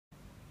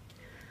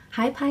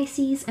Hi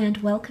Pisces, and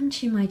welcome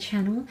to my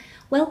channel.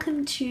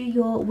 Welcome to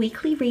your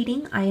weekly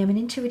reading. I am an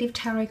intuitive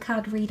tarot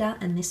card reader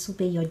and this will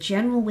be your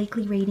general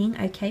weekly reading,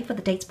 okay, for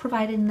the dates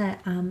provided in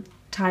the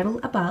title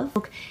above.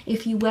 Look,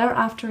 if you were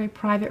after a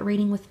private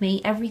reading with me,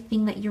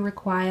 everything that you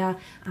require,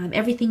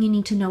 everything you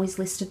need to know is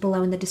listed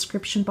below in the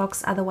description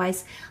box.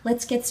 Otherwise,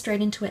 let's get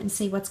straight into it and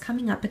see what's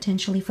coming up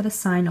potentially for the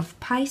sign of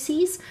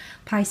Pisces.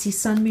 Pisces,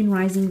 Sun, Moon,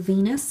 Rising,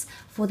 Venus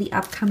for the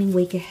upcoming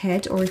week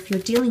ahead. Or if you're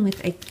dealing with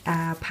a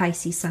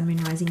Pisces, Sun, Moon,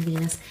 Rising,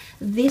 Venus,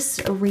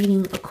 this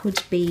reading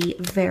could be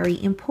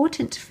very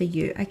important for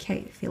you. Okay,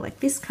 I feel like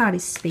this card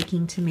is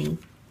speaking to me.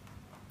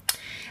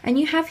 And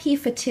you have here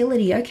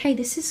fertility. Okay,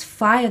 this is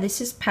fire.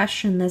 This is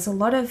passion. There's a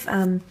lot of,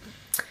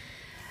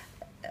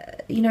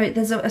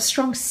 there's a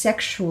strong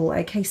sexual,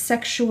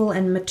 sexual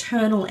and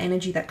maternal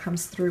energy that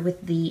comes through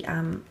with the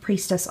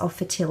priestess of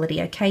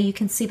fertility. Okay, you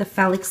can see the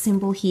phallic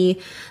symbol here,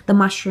 the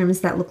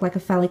mushrooms that look like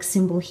a phallic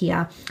symbol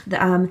here,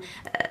 the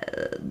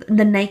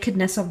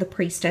nakedness of the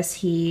priestess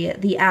here,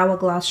 the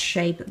hourglass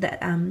shape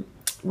that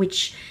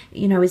which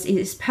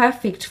is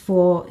perfect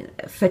for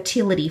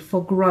fertility,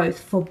 for growth,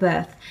 for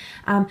birth.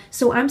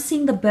 So I'm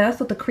seeing the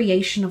birth or the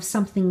creation of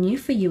something new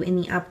for you in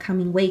the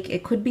upcoming week.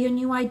 It could be a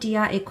new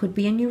idea, it could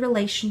be a new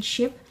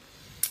relationship.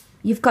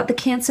 You've got the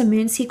Cancer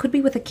moons here, could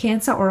be with a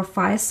Cancer or a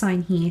fire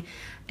sign here.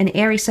 An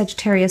Aries,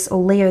 Sagittarius,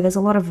 or Leo. There's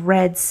a lot of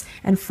reds,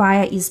 and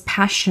fire is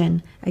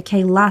passion.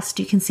 Okay, lust.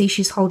 You can see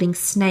she's holding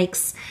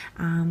snakes.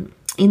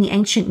 In the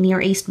ancient Near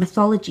East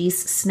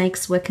mythologies,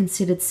 snakes were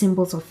considered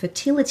symbols of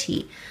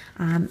fertility.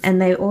 And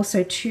they're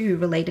also too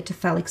related to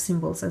phallic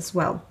symbols as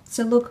well.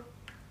 So look,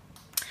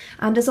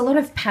 there's a lot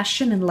of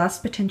passion and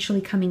lust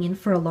potentially coming in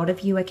for a lot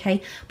of you,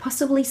 okay?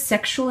 Possibly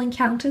sexual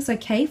encounters,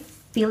 okay?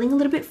 Feeling a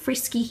little bit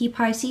frisky here,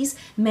 Pisces,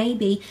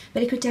 maybe,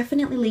 but it could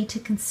definitely lead to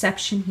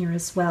conception here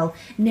as well.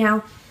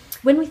 Now,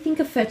 when we think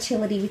of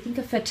fertility, we think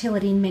of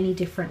fertility in many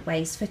different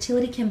ways.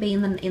 Fertility can be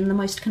in the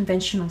most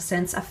conventional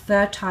sense, a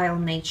fertile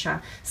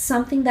nature,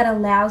 something that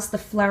allows the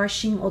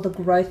flourishing or the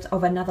growth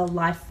of another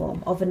life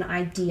form, of an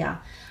idea,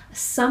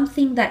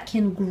 something that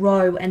can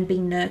grow and be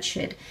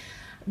nurtured.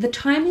 The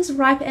time is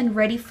ripe and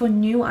ready for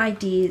new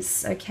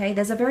ideas, okay?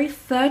 There's a very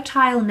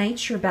fertile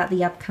nature about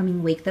the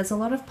upcoming week. There's a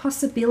lot of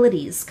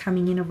possibilities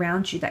coming in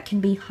around you that can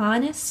be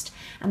harnessed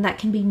and that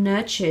can be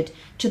nurtured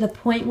to the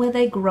point where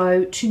they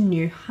grow to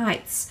new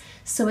heights.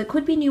 So it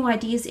could be new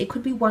ideas, it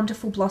could be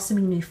wonderful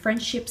blossoming new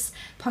friendships,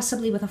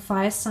 possibly with a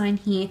fire sign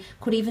here,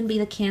 could even be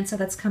the Cancer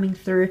that's coming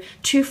through.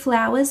 Two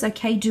flowers,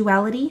 okay,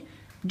 duality,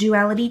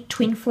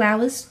 twin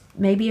flowers,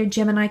 maybe a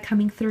Gemini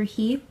coming through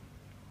here.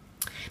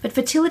 But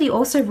fertility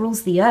also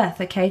rules the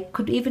earth, okay?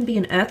 Could even be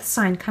an earth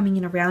sign coming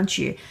in around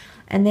you.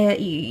 And there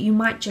you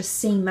might just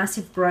see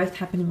massive growth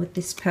happening with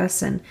this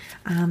person.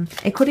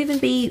 It could even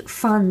be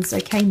funds,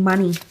 okay?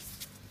 Money.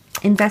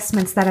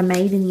 Investments that are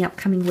made in the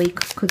upcoming week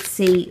could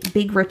see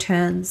big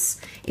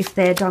returns if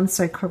they're done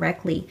so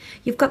correctly.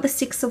 You've got the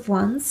Six of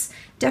Wands.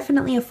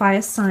 Definitely a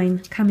fire sign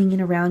coming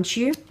in around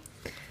you.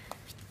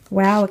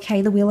 Wow,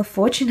 okay, the Wheel of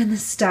Fortune and the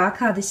Star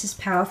card. This is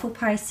powerful,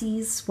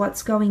 Pisces.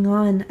 What's going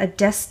on? A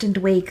destined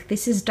week.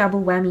 This is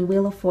double whammy,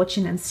 Wheel of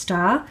Fortune and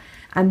Star.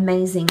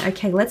 Amazing.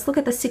 Okay, let's look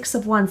at the Six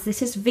of Wands.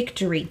 This is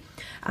victory.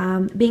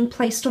 Being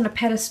placed on a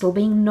pedestal,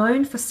 being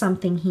known for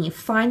something here,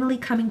 finally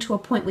coming to a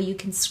point where you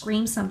can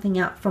scream something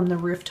out from the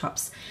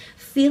rooftops,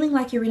 feeling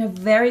like you're in a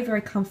very,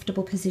 very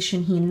comfortable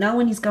position here. No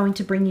one is going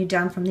to bring you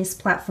down from this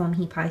platform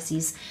here,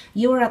 Pisces.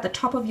 You are at the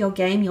top of your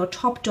game, you're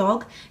top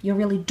dog, you're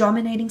really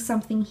dominating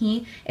something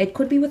here. It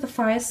could be with a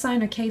fire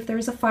sign, okay? If there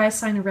is a fire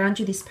sign around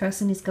you, this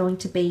person is going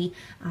to be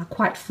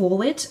quite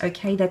forward,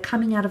 okay? They're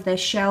coming out of their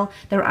shell.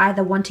 They're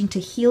either wanting to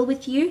heal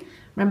with you.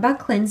 Remember,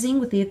 cleansing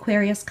with the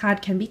Aquarius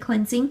card can be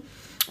cleansing.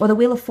 Or the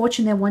Wheel of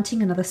Fortune, they're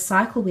wanting another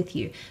cycle with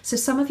you. So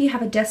some of you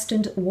have a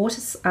destined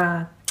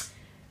water,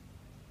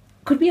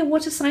 could be a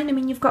water sign. I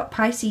mean, you've got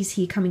Pisces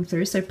here coming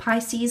through. So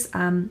Pisces,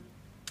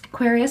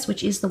 Aquarius,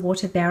 which is the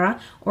water bearer,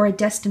 or a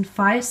destined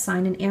fire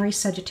sign, an Aries,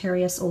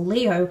 Sagittarius, or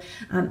Leo,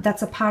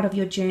 that's a part of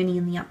your journey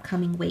in the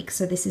upcoming week.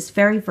 So this is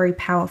very, very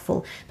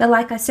powerful. But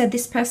like I said,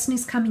 this person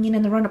is coming in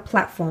and they're on a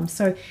platform.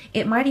 So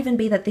it might even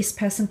be that this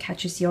person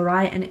catches your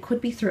eye, and it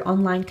could be through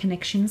online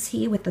connections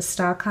here with the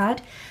Star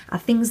card,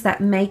 things that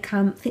may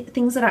come,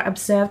 things that are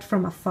observed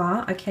from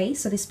afar, okay?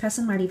 So this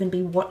person might even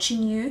be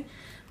watching you,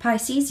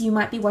 Pisces. You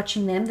might be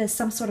watching them. There's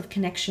some sort of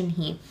connection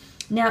here.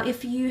 Now,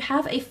 if you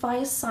have a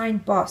fire sign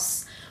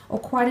boss or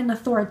quite an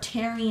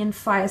authoritarian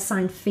fire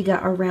sign figure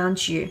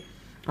around you,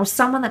 or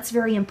someone that's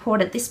very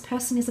important, this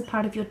person is a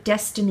part of your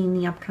destiny in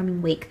the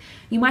upcoming week.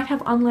 You might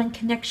have online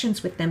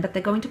connections with them, but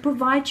they're going to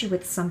provide you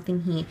with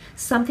something here,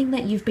 something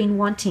that you've been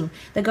wanting.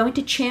 They're going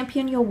to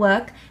champion your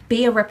work,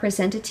 be a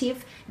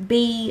representative,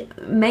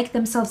 make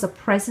themselves a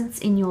presence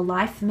in your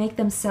life, make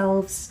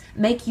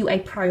you a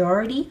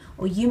priority,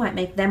 or you might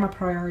make them a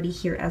priority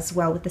here as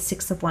well with the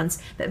Six of Wands.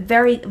 But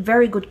very,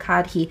 very good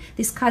card here.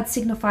 This card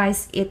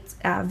signifies its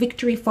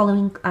victory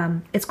following,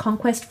 its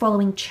conquest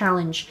following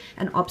challenge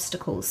and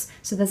obstacles.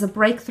 So there's a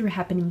breakthrough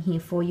happening here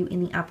for you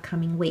in the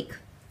upcoming week.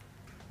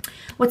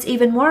 What's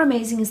even more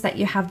amazing is that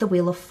you have the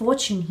Wheel of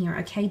Fortune here,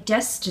 okay?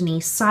 Destiny,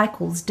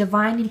 cycles,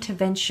 divine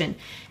intervention,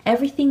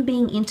 everything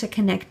being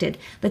interconnected.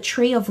 The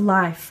Tree of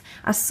Life,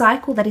 a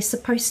cycle that is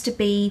supposed to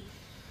be,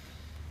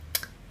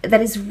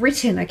 that is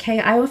written, okay?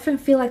 I often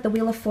feel like the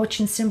Wheel of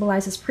Fortune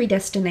symbolizes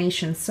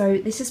predestination. So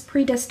this is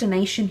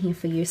predestination here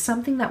for you.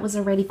 Something that was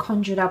already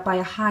conjured up by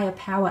a higher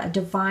power, a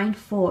divine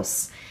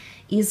force,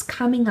 is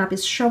coming up,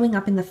 is showing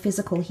up in the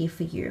physical here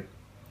for you.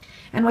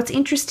 And what's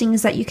interesting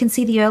is that you can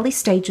see the early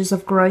stages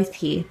of growth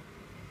here.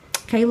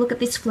 Okay, look at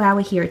this flower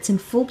here. It's in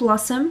full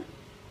blossom.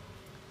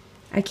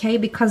 Okay,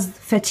 because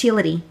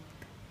fertility.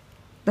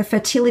 The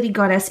fertility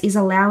goddess is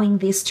allowing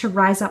this to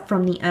rise up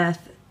from the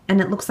earth.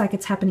 And it looks like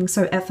it's happening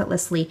so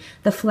effortlessly.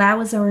 The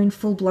flowers are in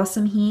full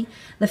blossom here.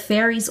 The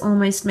fairies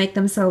almost make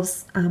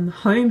themselves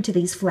home to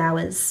these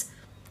flowers.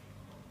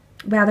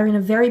 Wow, they're in a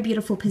very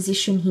beautiful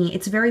position here.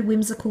 It's very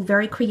whimsical,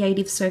 very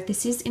creative. So if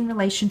this is in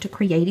relation to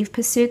creative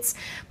pursuits,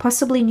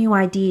 possibly new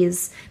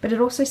ideas, but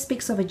it also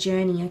speaks of a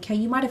journey, okay?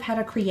 You might have had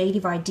a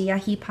creative idea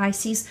here,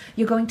 Pisces.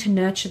 You're going to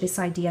nurture this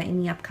idea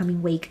in the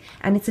upcoming week,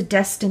 and it's a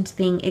destined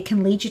thing. It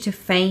can lead you to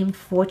fame,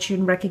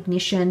 fortune,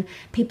 recognition,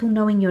 people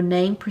knowing your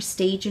name,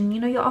 prestige, and, you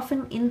know, you're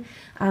often in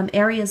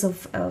areas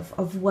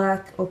of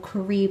work or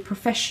career,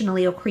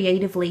 professionally or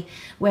creatively,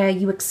 where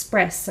you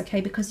express,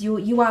 okay? Because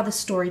you are the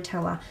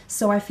storyteller.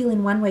 So I feel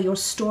in one way your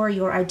story,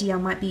 your idea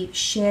might be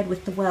shared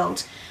with the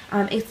world.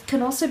 It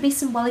can also be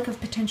symbolic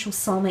of potential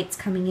soulmates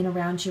coming in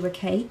around you,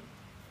 okay?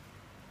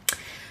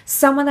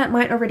 Someone that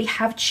might already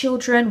have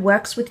children,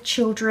 works with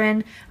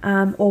children,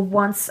 or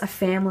wants a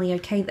family,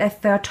 okay? They're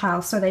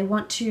fertile, so they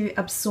want to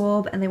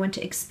absorb and they want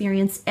to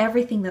experience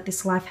everything that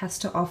this life has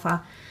to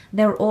offer.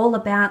 They're all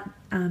about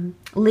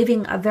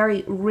living a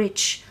very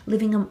rich,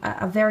 living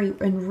a very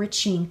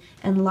enriching,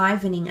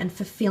 enlivening, and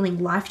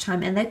fulfilling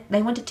lifetime. And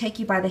they want to take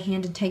you by the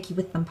hand and take you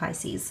with them,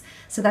 Pisces.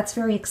 So that's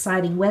very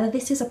exciting. Whether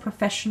this is a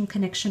professional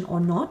connection or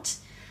not,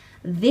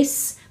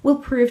 this will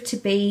prove to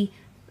be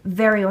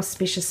very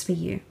auspicious for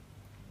you.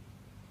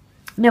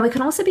 Now, it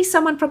can also be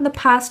someone from the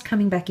past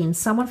coming back in,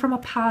 someone from a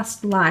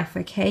past life,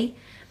 okay?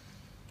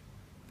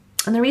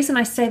 And the reason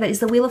I say that is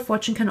the Wheel of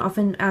Fortune can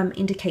often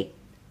indicate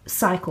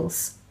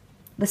cycles.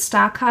 The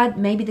Star card,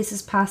 maybe this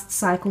is past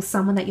cycles,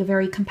 someone that you're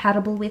very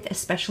compatible with,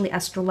 especially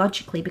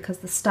astrologically, because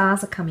the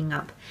stars are coming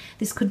up.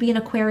 This could be an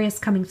Aquarius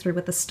coming through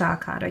with the Star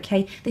card,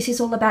 okay? This is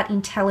all about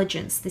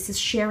intelligence. This is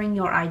sharing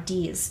your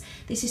ideas.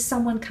 This is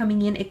someone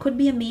coming in. It could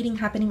be a meeting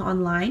happening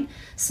online.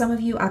 Some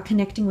of you are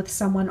connecting with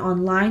someone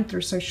online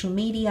through social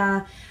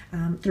media,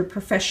 through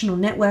professional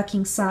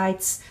networking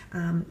sites,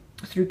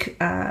 through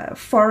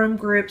forum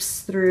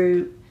groups,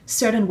 through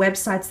certain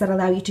websites that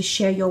allow you to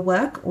share your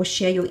work or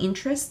share your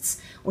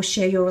interests or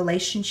share your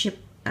relationship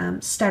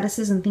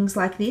statuses and things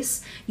like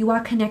this. You are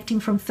connecting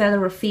from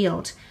further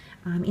afield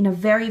in a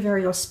very,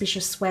 very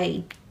auspicious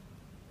way.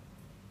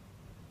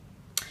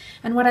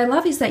 And what I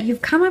love is that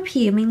you've come up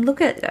here. I mean, look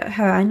at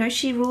her. I know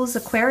she rules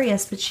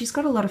Aquarius, but she's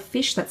got a lot of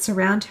fish that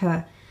surround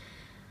her.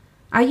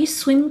 Are you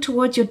swimming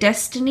towards your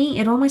destiny?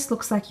 It almost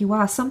looks like you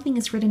are. Something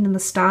is written in the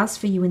stars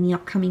for you in the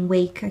upcoming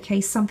week,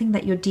 okay? Something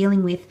that you're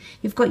dealing with.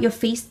 You've got your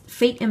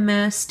feet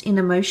immersed in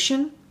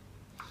emotion,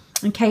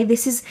 okay?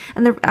 This is,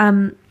 and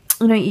the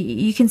you know,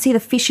 you can see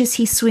the fishes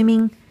here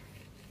swimming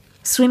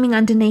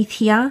underneath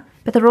here,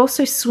 but they're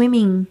also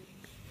swimming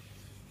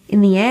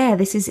in the air.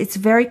 It's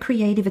very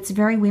creative. It's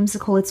very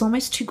whimsical. It's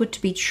almost too good to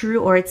be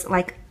true, or it's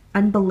like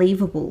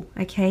unbelievable,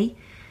 okay?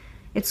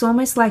 It's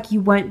almost like you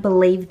won't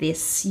believe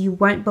this. You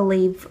won't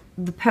believe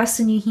the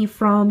person you hear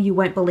from. You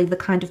won't believe the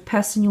kind of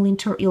person you'll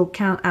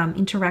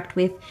interact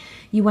with.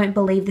 You won't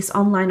believe this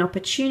online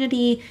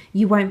opportunity.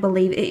 You won't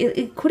believe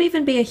it could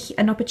even be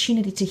an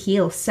opportunity to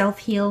heal,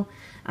 self-heal,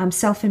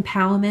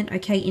 self-empowerment,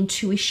 okay,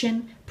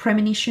 intuition,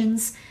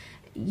 premonitions.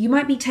 You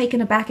might be taken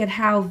aback at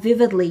how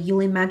vividly you'll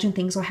imagine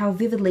things, or how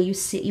vividly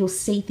you'll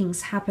see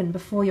things happen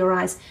before your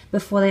eyes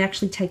before they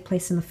actually take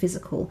place in the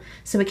physical.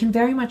 So it can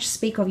very much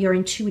speak of your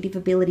intuitive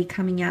ability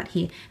coming out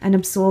here and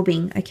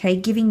absorbing, okay,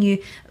 giving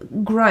you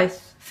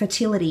growth,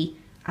 fertility,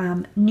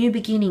 new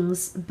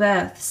beginnings,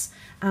 births.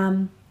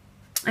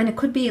 And it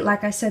could be,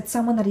 like I said,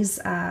 someone that is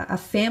a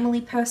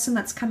family person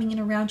that's coming in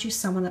around you,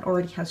 someone that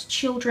already has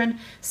children,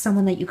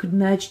 someone that you could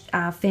merge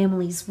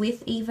families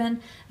with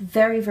even.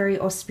 Very, very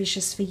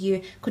auspicious for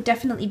you. Could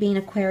definitely be an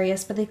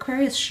Aquarius, but the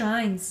Aquarius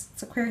shines.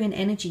 It's Aquarian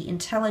energy,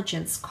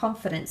 intelligence,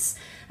 confidence,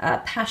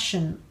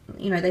 passion.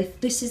 You know,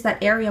 this is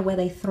that area where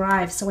they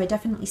thrive. So I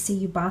definitely see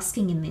you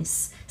basking in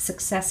this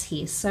success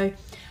here. So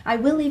I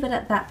will leave it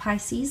at that,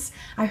 Pisces.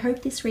 I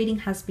hope this reading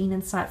has been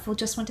insightful.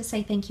 Just want to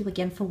say thank you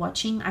again for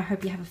watching. I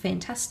hope you have a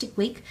fantastic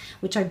week,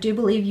 which I do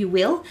believe you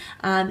will.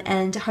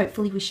 And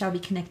hopefully we shall be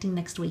connecting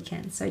next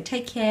weekend. So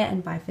take care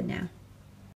and bye for now.